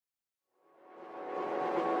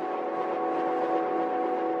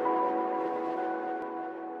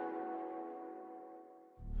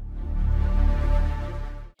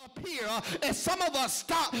here. And some of us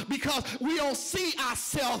stop because we don't see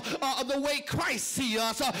ourselves the way Christ sees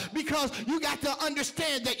us. Because you got to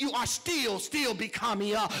understand that you are still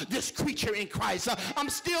becoming this creature in Christ. I'm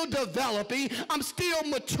still developing. I'm still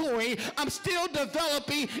maturing. I'm still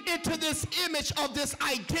developing into this image of this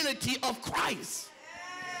identity of Christ.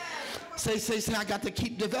 Say, I got to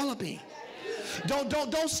keep developing.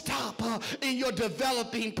 Don't stop in your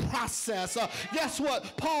developing process. Guess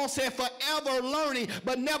what? Paul said, forever learning,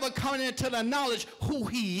 but never coming into the knowledge who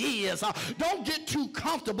he is. Don't get too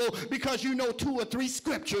comfortable because you know 2 or 3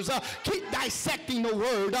 scriptures. Keep dissecting the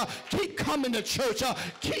word. Keep coming to church.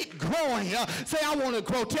 Keep growing. Say, I want to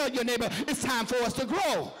grow. Tell your neighbor, it's time for us to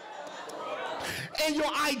grow. And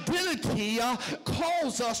your identity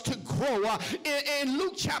calls us to grow. In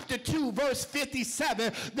Luke chapter 2, verse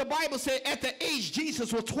 57, the Bible said at the age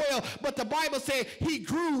Jesus was 12, but the Bible said he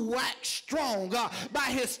grew wax strong by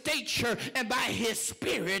his stature and by his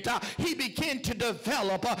spirit. He began to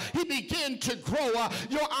develop. He began to grow.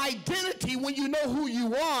 Your identity, when you know who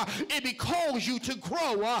you are, it calls you to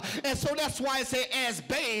grow. And so that's why I say as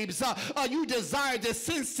babes, you desire the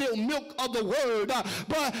sincere milk of the word.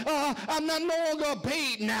 But I'm not no longer a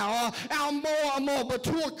babe now. I'm more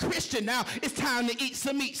mature Christian now. It's time to eat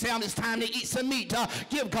some meat, Sam. It's time to eat some meat.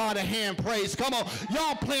 Give God a hand praise. Come on.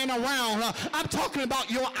 Y'all playing around. I'm talking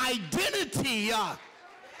about your identity.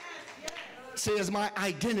 Says my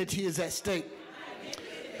identity is at stake.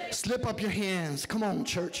 Slip up your hands. Come on,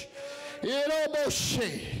 church. It's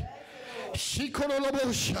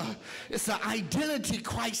an identity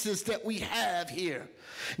crisis that we have here.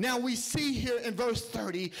 Now we see here in verse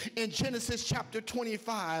 30 in Genesis chapter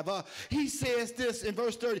 25, he says this in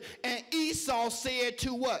verse 30, and Esau said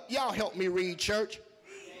to what? Y'all help me read, church.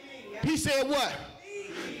 He said what?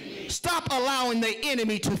 Stop allowing the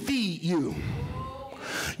enemy to feed you.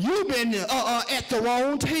 You've been at the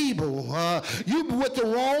wrong table. You've been with the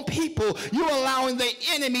wrong people. You're allowing the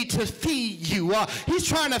enemy to feed you. He's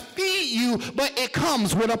trying to feed you, but it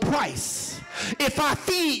comes with a price. If I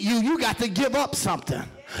feed you, you got to give up something.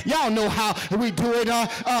 Y'all know how we do it.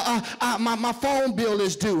 My phone bill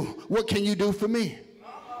is due. What can you do for me?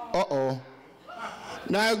 Uh-oh.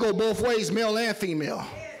 Now it go both ways, male and female.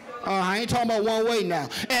 I ain't talking about one way now.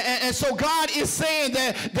 And so God is saying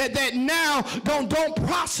that now don't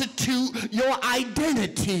prostitute your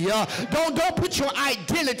identity. Don't put your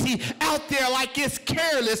identity out there like it's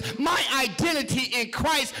careless. My identity in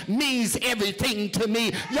Christ means everything to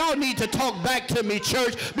me. Y'all need to talk back to me,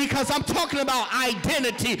 church, because I'm talking about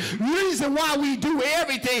identity. Reason why we do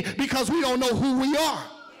everything because we don't know who we are.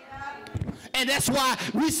 And that's why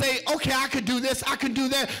we say, okay, I can do this, I can do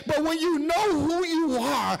that. But when you know who you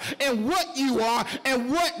are and what you are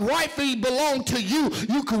and what rightfully belongs to you,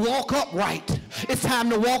 you can walk upright. It's time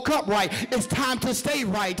to walk upright. It's time to stay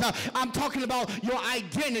right. I'm talking about your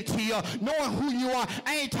identity, knowing who you are.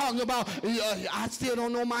 I ain't talking about, I still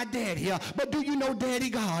don't know my daddy, but do you know Daddy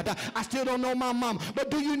God? I still don't know my mom,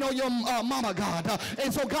 but do you know your mama God?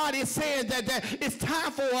 And so God is saying that it's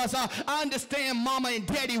time for us. I understand mama and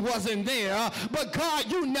daddy wasn't there. But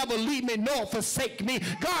God, you never leave me nor forsake me.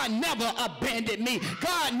 God never abandoned me.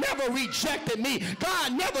 God never rejected me.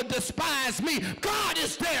 God never despised me. God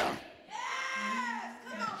is there.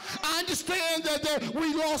 I understand that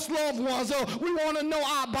we lost loved ones. We want to know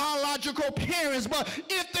our biological parents. But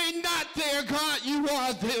if they're not there, God, you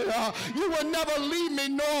are there. You will never leave me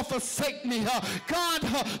nor forsake me. God,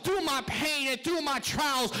 through my pain and through my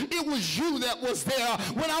trials, it was you that was there.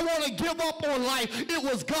 When I want to give up on life, it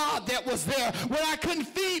was God that was there. When I couldn't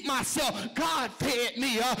feed myself, God fed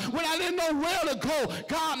me. When I didn't know where to go,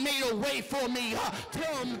 God made a way for me.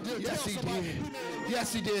 Yes, he did.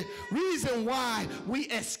 Yes, he did. Reason why we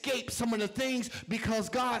escape some of the things, because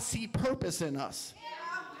God sees purpose in us.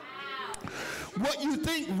 What you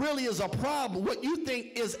think really is a problem, what you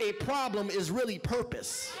think is a problem is really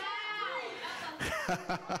purpose.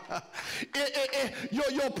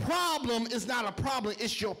 Your problem is not a problem,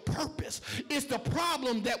 it's your purpose. It's the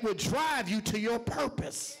problem that will drive you to your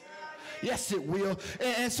purpose. Yes, it will.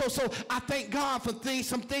 And so I thank God for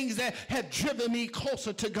some things that have driven me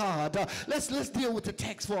closer to God. Let's deal with the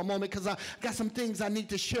text for a moment, because I got some things I need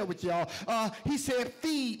to share with y'all. He said,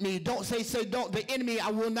 feed me. Don't say don't the enemy,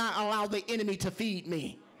 I will not allow the enemy to feed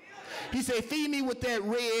me. He said, feed me with that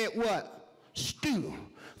red what? Stew.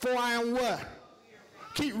 For I am what?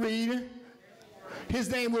 Keep reading. His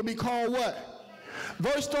name will be called what?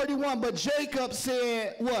 Verse 31, but Jacob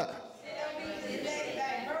said what?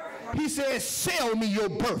 He said, sell me your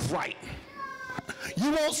birthright.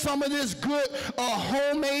 You want some of this good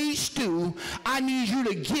homemade stew? I need you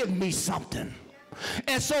to give me something.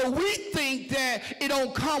 And so we think that it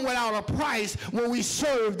don't come without a price when we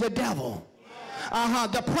serve the devil.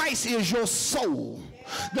 The price is your soul.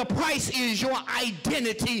 The price is your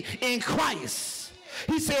identity in Christ.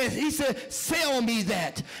 He said, sell me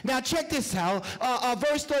that. Now check this out.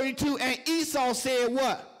 Verse 32, and Esau said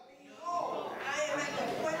what?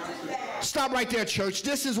 Stop right there, church.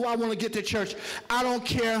 This is why I want to get to church. I don't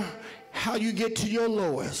care how you get to your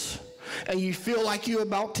lowest and you feel like you're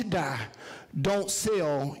about to die. Don't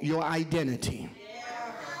sell your identity.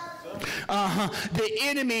 The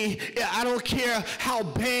enemy, I don't care how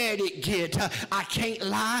bad it gets. I can't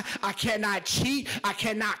lie. I cannot cheat. I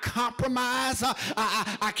cannot compromise.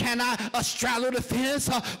 I cannot straddle the fence.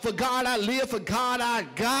 For God I live. For God I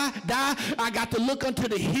die. I got to look unto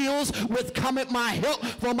the hills with cometh my help.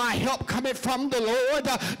 For my help cometh from the Lord.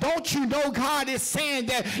 Don't you know God is saying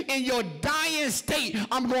that in your dying state,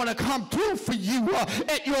 I'm going to come through for you.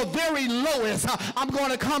 At your very lowest, I'm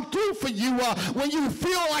going to come through for you. When you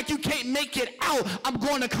feel like you can't make it out, I'm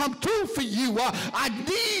going to come through for you. I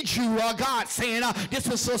need you, God saying, this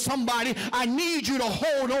is for somebody. I need you to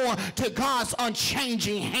hold on to God's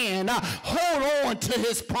unchanging hand. Hold on to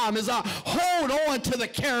his promise. Hold on to the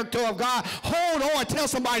character of God. Hold on. Tell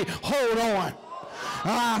somebody, hold on.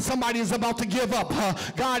 Somebody is about to give up.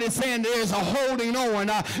 God is saying there's a holding on.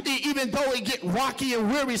 Even though it get rocky and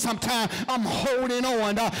weary sometimes, I'm holding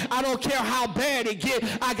on. I don't care how bad it get.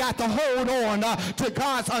 I got to hold on to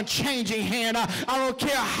God's unchanging hand. I don't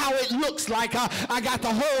care how it looks like. I got to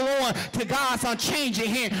hold on to God's unchanging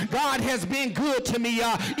hand. God has been good to me.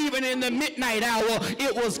 Even in the midnight hour,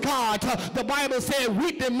 it was God. The Bible said,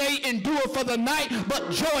 weeping may endure for the night, but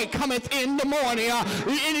joy cometh in the morning.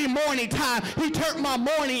 Any morning time, he turned my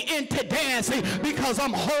morning into dancing because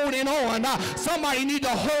I'm holding on. Somebody need to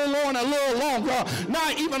hold on a little longer.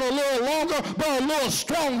 Not even a little longer, but a little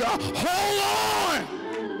stronger. Hold on.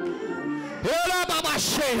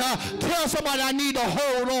 Tell somebody I need to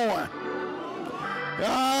hold on.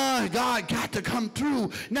 God got to come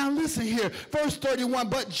through. Now listen here. Verse 31,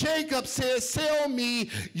 but Jacob says, sell me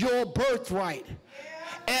your birthright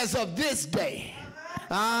as of this day.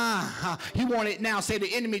 He wanted now. Say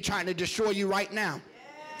the enemy trying to destroy you right now.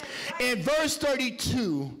 In verse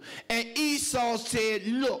 32, and Esau said,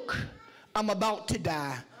 look, I'm about to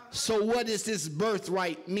die. So what does this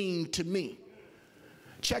birthright mean to me?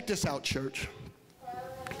 Check this out, church.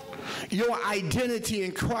 Your identity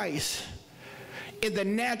in Christ, in the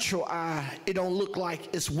natural eye, it don't look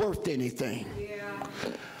like it's worth anything.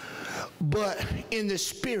 But in the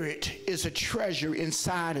spirit is a treasure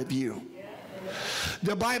inside of you.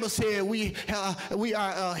 The Bible said we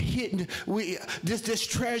are hidden. This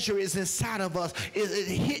treasure is inside of us. It's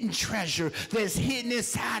a hidden treasure that's hidden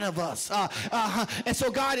inside of us. And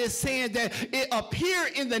so God is saying that it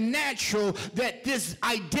appears in the natural that this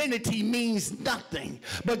identity means nothing.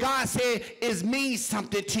 But God said it means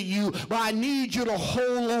something to you. But I need you to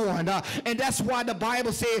hold on. And that's why the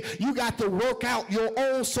Bible said you got to work out your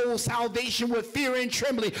own soul salvation with fear and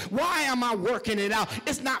trembling. Why am I working it out?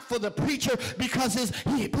 It's not for the preacher, because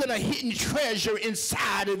he put a hidden treasure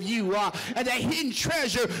inside of you. And that hidden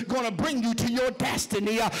treasure going to bring you to your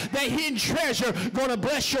destiny. That hidden treasure going to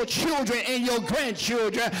bless your children and your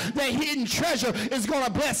grandchildren. That hidden treasure is going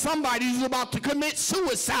to bless somebody who's about to commit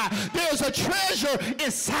suicide. There's a treasure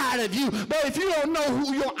inside of you. But if you don't know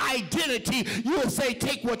who your identity, you will say,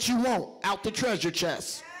 take what you want out the treasure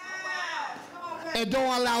chest. And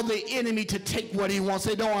don't allow the enemy to take what he wants.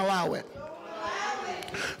 Say, don't allow it.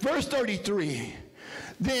 Verse 33,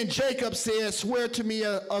 then Jacob said, swear to me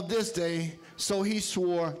of this day. So he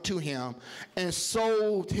swore to him and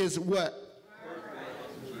sold his what?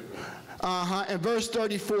 And verse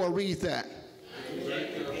 34, read that.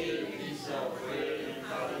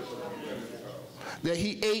 That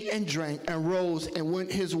he ate and drank and rose and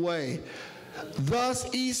went his way.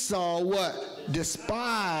 Thus Esau what?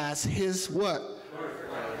 Despised his what?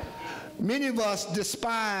 Many of us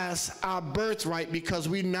despise our birthright because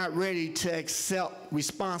we're not ready to accept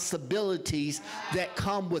responsibilities that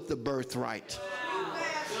come with the birthright.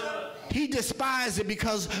 He despised it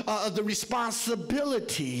because of the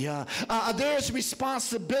responsibility. There's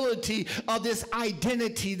responsibility of this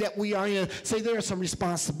identity that we are in. Say there's some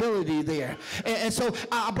responsibility there. And so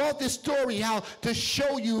I brought this story out to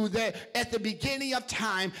show you that at the beginning of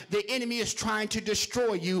time, the enemy is trying to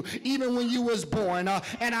destroy you, even when you was born.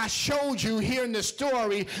 And I showed you here in the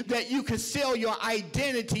story that you can sell your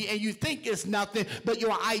identity and you think it's nothing, but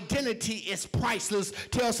your identity is priceless.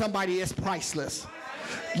 Tell somebody it's priceless.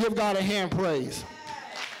 Give God a hand praise.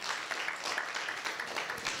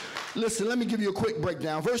 Listen, let me give you a quick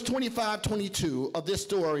breakdown. Verse 25, 22 of this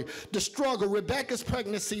story. The struggle, Rebekah's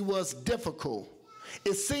pregnancy was difficult.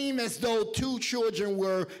 It seemed as though two children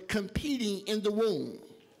were competing in the womb.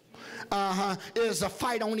 There's a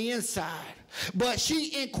fight on the inside. But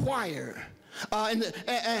she inquired.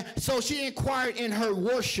 So she inquired in her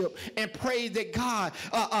worship and prayed that God,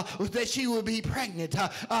 that she would be pregnant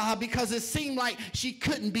because it seemed like she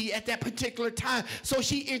couldn't be at that particular time. So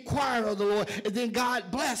she inquired of the Lord, and then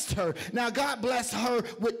God blessed her. Now God blessed her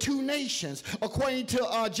with two nations. According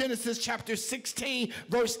to Genesis chapter 16,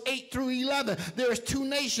 verse 8 through 11, there's two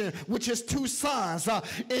nations, which is two sons.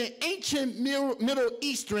 In ancient Middle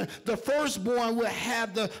Eastern, the firstborn would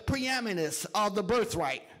have the preeminence of the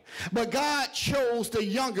birthright. But God chose the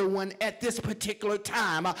younger one at this particular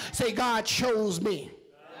time. Say, God chose me.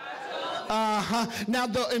 Now,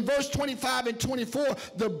 in verse 25 and 24,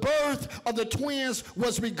 the birth of the twins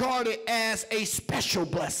was regarded as a special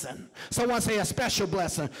blessing. Someone say a special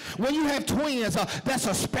blessing. When you have twins, that's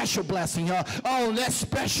a special blessing. Oh, that's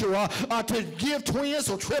special. To give twins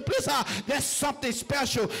or triplets, that's something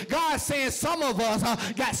special. God's saying some of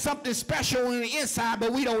us got something special on the inside,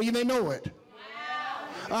 but we don't even know it.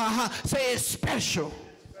 Say it's special.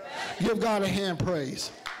 Give God a hand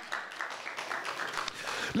praise.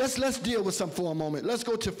 Let's deal with something for a moment. Let's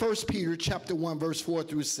go to 1 Peter chapter 1, verse 4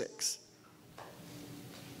 through 6.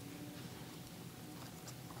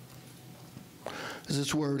 Is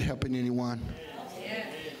this word helping anyone? Yeah.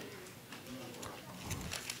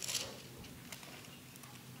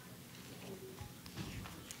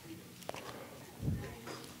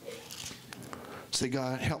 Say,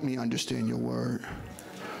 God, help me understand your word.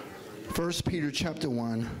 1 Peter chapter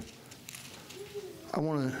 1. I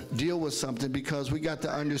want to deal with something because we got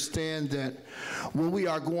to understand that when we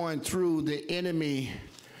are going through, the enemy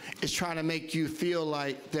is trying to make you feel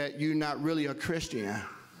like that you're not really a Christian,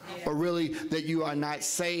 or really that you are not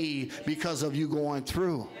saved because of you going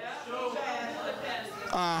through.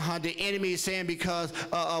 The enemy is saying because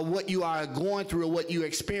what you are going through or what you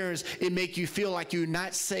experience, it make you feel like you're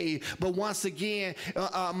not saved. But once again,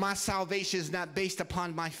 my salvation is not based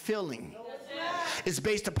upon my feeling. It's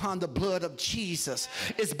based upon the blood of Jesus.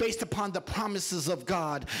 It's based upon the promises of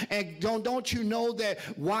God. And don't you know that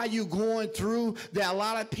while you're going through, that a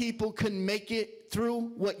lot of people couldn't make it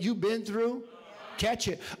through what you've been through? Catch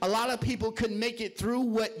it. A lot of people couldn't make it through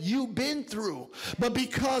what you've been through. But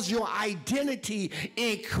because your identity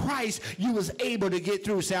in Christ, you was able to get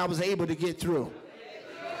through. Say, I was able to get through.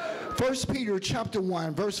 1 Peter chapter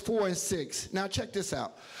 1, verse 4 and 6. Now check this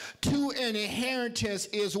out. To an inheritance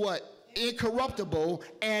is what? Incorruptible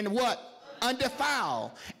and what?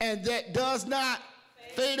 Undefiled. And that does not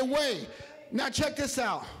fade away. Now check this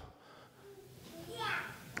out.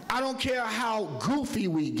 I don't care how goofy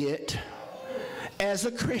we get. As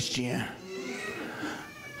a Christian,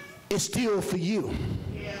 it's still for you.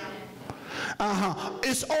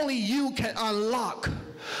 It's only you can unlock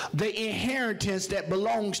the inheritance that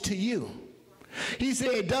belongs to you. He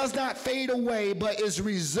said it does not fade away, but is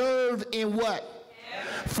reserved in what?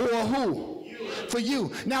 For who? For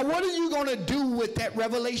you. Now, what are you going to do with that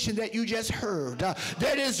revelation that you just heard?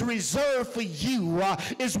 That is reserved for you.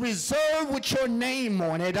 It's reserved with your name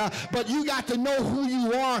on it. But you got to know who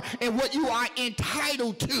you are and what you are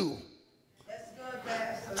entitled to.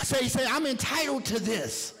 Say, I'm entitled to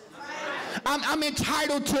this. I'm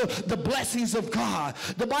entitled to the blessings of God.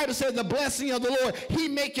 The Bible says the blessing of the Lord, he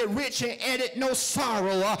make it rich and added no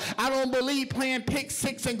sorrow. I don't believe playing pick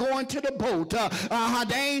six and going to the boat.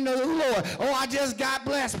 They ain't no Lord. Oh, I just got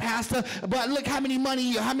blessed, Pastor. But look how many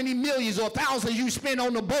millions or thousands you spend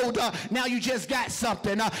on the boat. Now you just got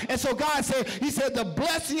something. And so God said, he said the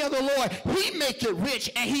blessing of the Lord, he make it rich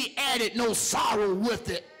and he added no sorrow with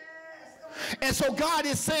it. And so God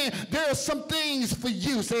is saying there are some things for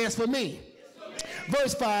you. Say it's for me.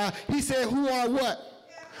 Verse 5, he said, who are what?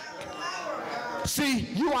 See,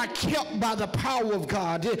 you are kept by the power of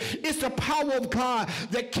God. It's the power of God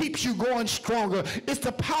that keeps you going stronger. It's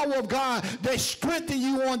the power of God that strengthens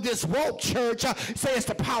you on this walk, church. Say it's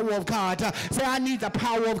the power of God. Say I need the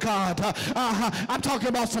power of God. I'm talking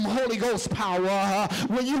about some Holy Ghost power.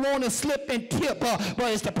 When you want to slip and tip,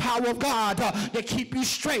 but it's the power of God that keep you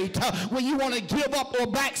straight. When you want to give up or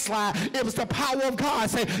backslide, it was the power of God.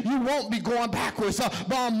 Say you won't be going backwards,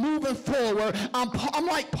 but I'm moving forward. I'm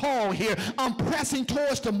like Paul here. I'm pressing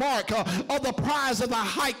towards the mark of the prize of the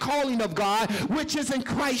high calling of God, which is in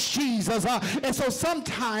Christ Jesus. And so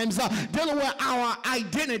sometimes dealing with our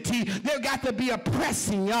identity, there got to be a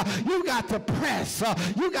pressing. You got to press.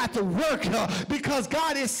 You got to work because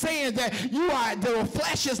God is saying that the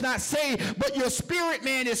flesh is not saved, but your spirit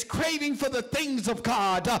man is craving for the things of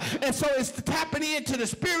God. And so it's tapping into the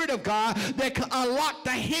Spirit of God that can unlock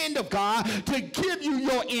the hand of God to give you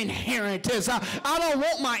your inheritance. I don't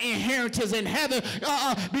want my inheritance in heaven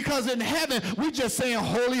because in heaven we just saying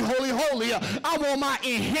holy, holy, holy. I want my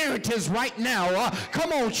inheritance right now.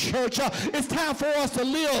 Come on, church. It's time for us to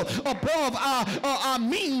live above our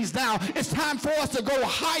means now. It's time for us to go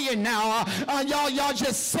higher now. Y'all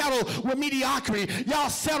just settle with mediocrity. Y'all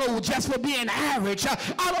settle just for being average.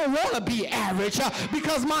 I don't want to be average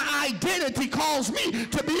because my identity calls me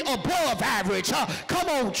to be above average. Come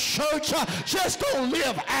on, church. Just don't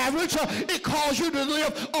live average. It calls you to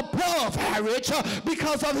live above average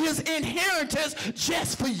because of his inheritance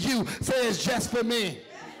just for you. Says just for me.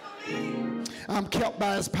 I'm kept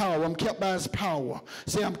by his power. I'm kept by his power.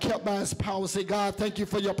 Say, I'm kept by his power. Say, God, thank you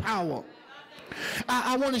for your power.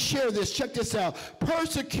 I want to share this. Check this out.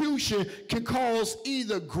 Persecution can cause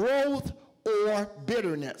either growth or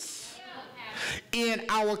bitterness in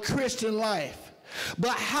our Christian life.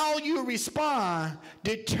 But how you respond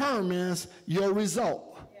determines your result.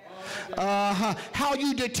 How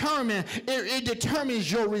you determine, it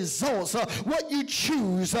determines your results. What you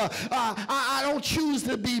choose. I don't choose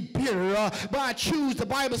to be bitter, but I choose, the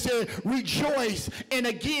Bible says, rejoice. And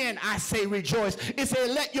again, I say rejoice. It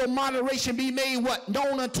said, let your moderation be made what?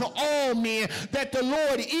 Known unto all men, that the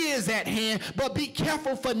Lord is at hand. But be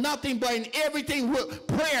careful for nothing, but in everything with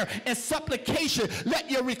prayer and supplication,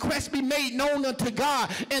 let your requests be made known unto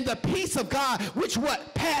God. And the peace of God, which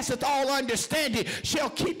what passeth all understanding,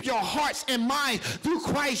 shall keep your hearts and minds through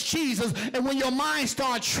Christ Jesus. And when your mind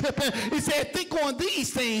starts tripping, it said, think on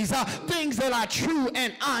these things, things that are true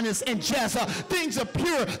and honest and just, things of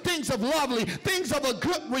pure, things of lovely, things of a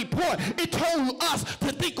good report. It told us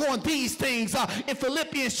to think on these things in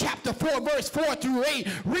Philippians chapter 4, verse 4 through 8.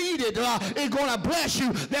 Read it. It's going to bless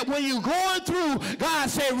you that when you're going through, God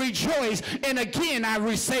said rejoice. And again,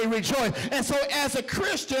 I say rejoice. And so as a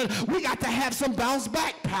Christian, we got to have some bounce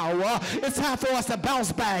back power. It's time for us to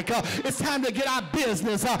bounce back. It's time to get our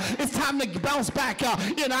business. It's time to bounce back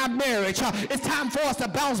in our marriage. It's time for us to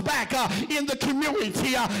bounce back in the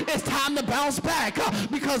community. It's time to bounce back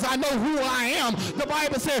because I know who I am. The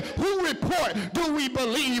Bible says, who report do we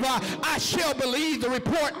believe? I shall believe the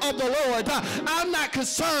report of the Lord. I'm not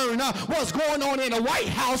concerned what's going on in the White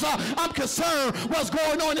House. I'm concerned what's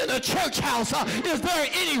going on in the church house. Is there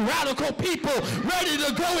any radical people ready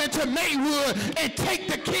to go into Maywood and take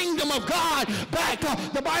the kingdom of God back?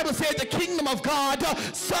 The Bible said the kingdom of God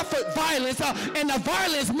suffered violence, and the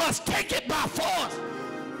violence must take it by force.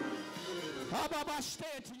 How about I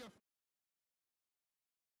stand to your